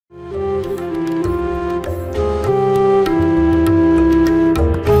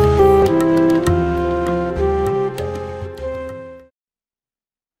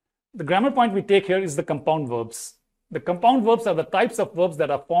grammar point we take here is the compound verbs. The compound verbs are the types of verbs that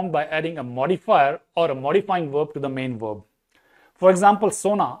are formed by adding a modifier or a modifying verb to the main verb. For example,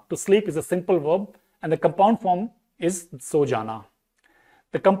 sona, to sleep, is a simple verb and the compound form is so jana.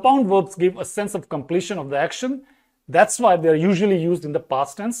 The compound verbs give a sense of completion of the action. That's why they are usually used in the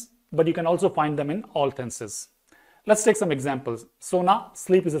past tense, but you can also find them in all tenses. Let's take some examples. Sona,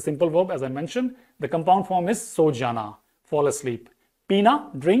 sleep, is a simple verb, as I mentioned. The compound form is so jana, fall asleep. Pina,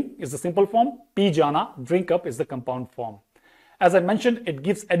 drink, is the simple form. Pi jana, drink up, is the compound form. As I mentioned, it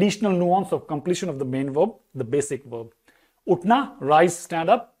gives additional nuance of completion of the main verb, the basic verb. Utna, rise, stand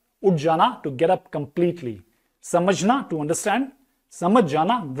up. Ut jana, to get up completely. Samajhna, to understand. Samajh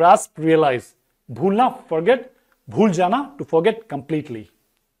jana, grasp, realize. Bhulna, forget. Bhul jana, to forget completely.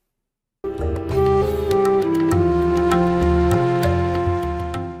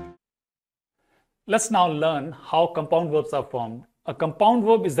 Let's now learn how compound verbs are formed. A compound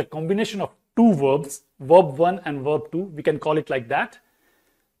verb is the combination of two verbs, verb 1 and verb 2. We can call it like that.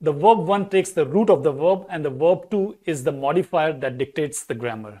 The verb 1 takes the root of the verb and the verb 2 is the modifier that dictates the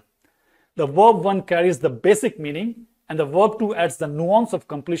grammar. The verb 1 carries the basic meaning and the verb 2 adds the nuance of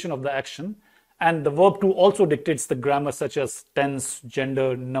completion of the action, and the verb 2 also dictates the grammar such as tense,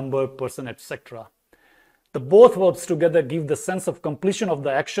 gender, number, person, etc. The both verbs together give the sense of completion of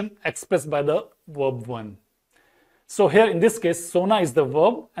the action expressed by the verb 1. So here in this case, sona is the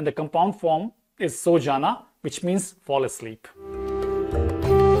verb and the compound form is so jana, which means fall asleep.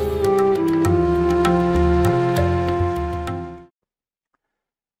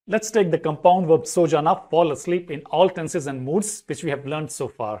 Let's take the compound verb so jana, fall asleep, in all tenses and moods which we have learned so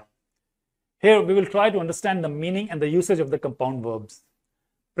far. Here we will try to understand the meaning and the usage of the compound verbs.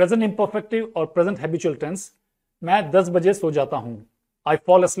 Present imperfective or present habitual tense, मैं 10 बजे सो जाता हूँ. I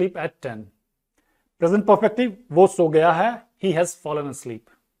fall asleep at 10. Present perfective, वो सो गया है. He has fallen asleep.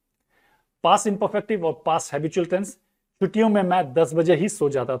 Past imperfective or past habitual tense, छुट्टियों में मैं 10 बजे ही सो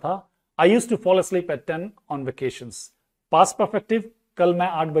जाता था. I used to fall asleep at 10 on vacations. Past perfective, कल मैं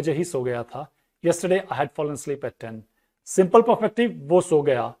 8 बजे ही सो गया था. Yesterday I had fallen asleep at 10. Simple perfective, वो सो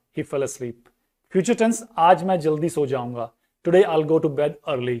गया. He fell asleep. Future tense, आज मैं जल्दी सो जाऊंगा. Today I'll go to bed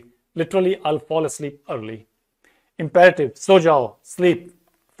early. Literally, I'll fall asleep early. Imperative, so jao, sleep,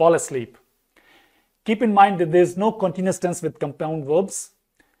 fall asleep. Keep in mind that there is no continuous tense with compound verbs.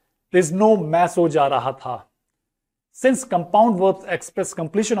 There is no मैं सो जा रहा था. Since compound verbs express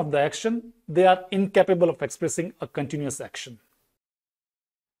completion of the action, they are incapable of expressing a continuous action.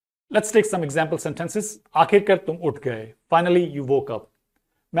 Let's take some example sentences. आखिरकार तुम उठ गए. Finally, you woke up.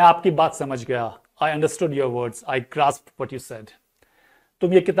 मैं आपकी बात समझ गया. I understood your words. I grasped what you said.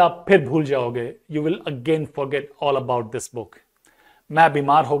 तुम ये किताब फिर भूल जाओगे. You will again forget all about this book. मैं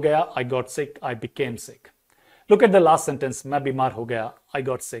बीमार हो गया. I got sick. I became sick. Look at the last sentence. मैं बीमार हो गया. I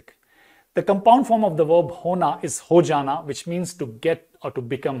got sick. The compound form of the verb होना is हो जाना, which means to get or to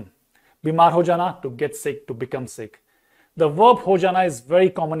become. बीमार हो जाना, to get sick, to become sick. The verb हो जाना is very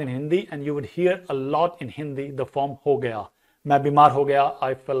common in Hindi and you would hear a lot in Hindi the form हो गया. मैं बीमार हो गया.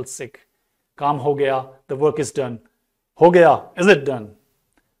 I fell sick. काम हो गया, the work is done. हो गया, is it done?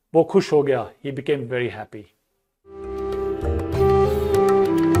 वो खुश हो गया, he became very happy.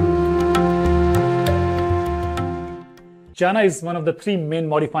 Jana is one of the three main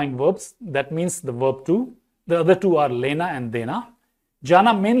modifying verbs. That means the verb to. The other two are lena and dena.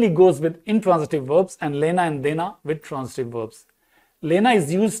 Jana mainly goes with intransitive verbs and lena and dena with transitive verbs. Lena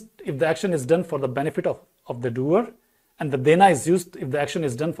is used if the action is done for the benefit of the doer, and the dena is used if the action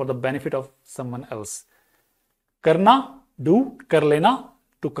is done for the benefit of someone else. Karna, do, kar lena,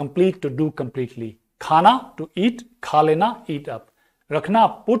 to complete, to do completely. Khana, to eat, kha lena, eat up.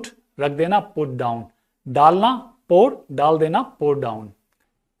 Rakhna, put, rakh dena, put down. Dalna, pour, dal dena, pour down.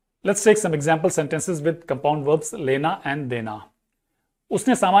 Let's take some example sentences with compound verbs lena and dena.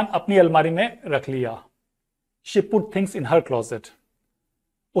 उसने सामान अपनी अलमारी में रख लिया. She put things in her closet.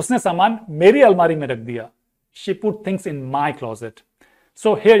 उसने सामान मेरी अलमारी में रख दिया. She put things in my closet.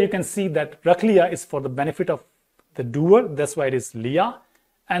 So here you can see that rakh liya is for the benefit of the doer, that's why it is liya.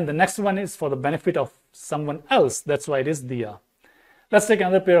 And the next one is for the benefit of someone else, that's why it is diya. Let's take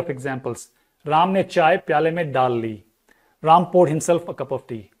another pair of examples. Ram ne chai प्याले में डाल ली. Ram poured himself a cup of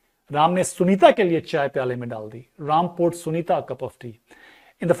tea. Ram ने सुनीता के लिए चाय प्याले में डाल दी. Ram poured Sunita a cup of tea.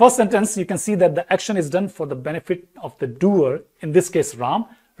 In the first sentence, you can see that the action is done for the benefit of the doer, in this case Ram.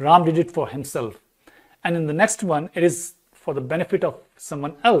 Ram did it for himself. And in the next one, it is for the benefit of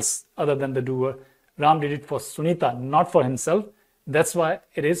someone else other than the doer. Ram did it for Sunita, not for himself. That's why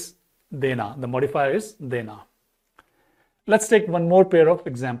it is dena. The modifier is dena. Let's take one more pair of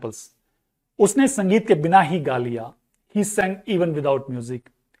examples. उसने संगीत के बिना ही गा लिया. He sang even without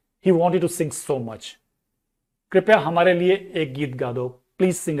music. He wanted to sing so much. कृपया हमारे लिए एक गीत गा दो.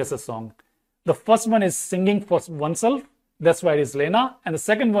 Please sing us a song. The first one is singing for oneself. That's why it is Lena. And the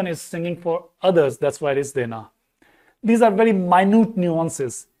second one is singing for others. That's why it is Lena. These are very minute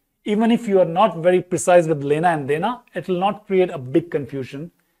nuances. Even if you are not very precise with Lena and Dena, it will not create a big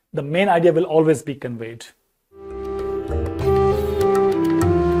confusion. The main idea will always be conveyed.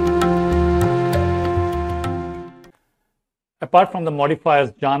 Apart from the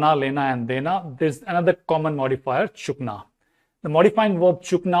modifiers Jana, Lena, and Dena, there's another common modifier, chukna. The modifying verb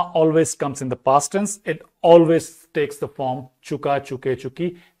chukna always comes in the past tense. It always takes the form chuka, chuke,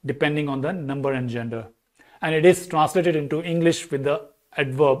 chuki, depending on the number and gender. And it is translated into English with the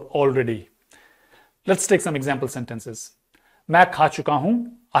adverb already. Let's take some example sentences. मैं खा चुका हूं.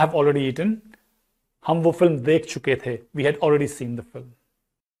 I have already eaten. हम वो film देख चुके थे. We had already seen the film.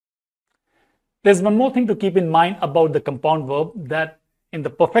 There's one more thing to keep in mind about the compound verb, that in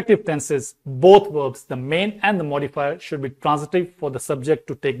the perfective tenses, both verbs, the main and the modifier, should be transitive for the subject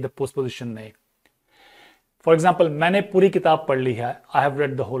to take the postposition ne. For example, मैंने पूरी किताब पढ़ ली है. I have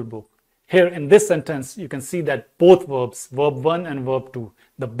read the whole book. Here in this sentence, you can see that both verbs, verb 1 and verb 2,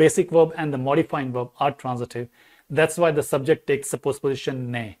 the basic verb and the modifying verb, are transitive. That's why the subject takes the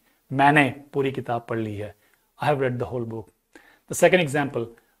postposition ne. मैंने पूरी किताब पढ़ ली है. I have read the whole book. The second example,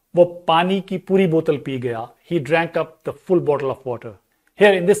 वो पानी की पूरी बोतल पी गया. He drank up the full bottle of water.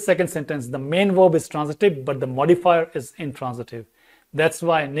 Here in this second sentence, the main verb is transitive, but the modifier is intransitive. That's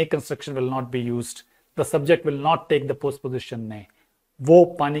why ne construction will not be used. The subject will not take the postposition ne. वो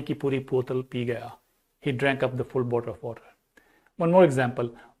पानी की पूरी बोतल P गया. He drank up the full bottle of water. One more example.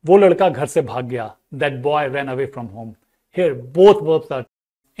 वो लड़का घर से भाग गया. That boy ran away from home. Here both verbs are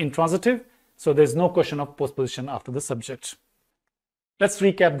intransitive, so there is no question of postposition after the subject. Let's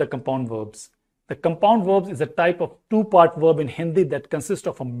recap the compound verbs. The compound verbs is a type of two-part verb in Hindi that consists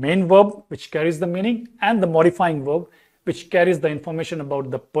of a main verb, which carries the meaning, and the modifying verb, which carries the information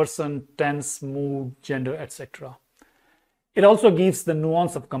about the person, tense, mood, gender, etc. It also gives the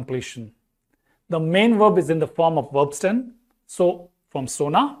nuance of completion. The main verb is in the form of verb stem, so from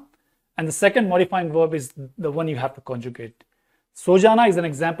sona, and the second modifying verb is the one you have to conjugate. Sojana is an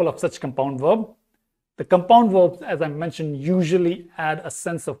example of such compound verb. The compound verbs, as I mentioned, usually add a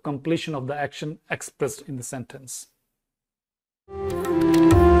sense of completion of the action expressed in the sentence.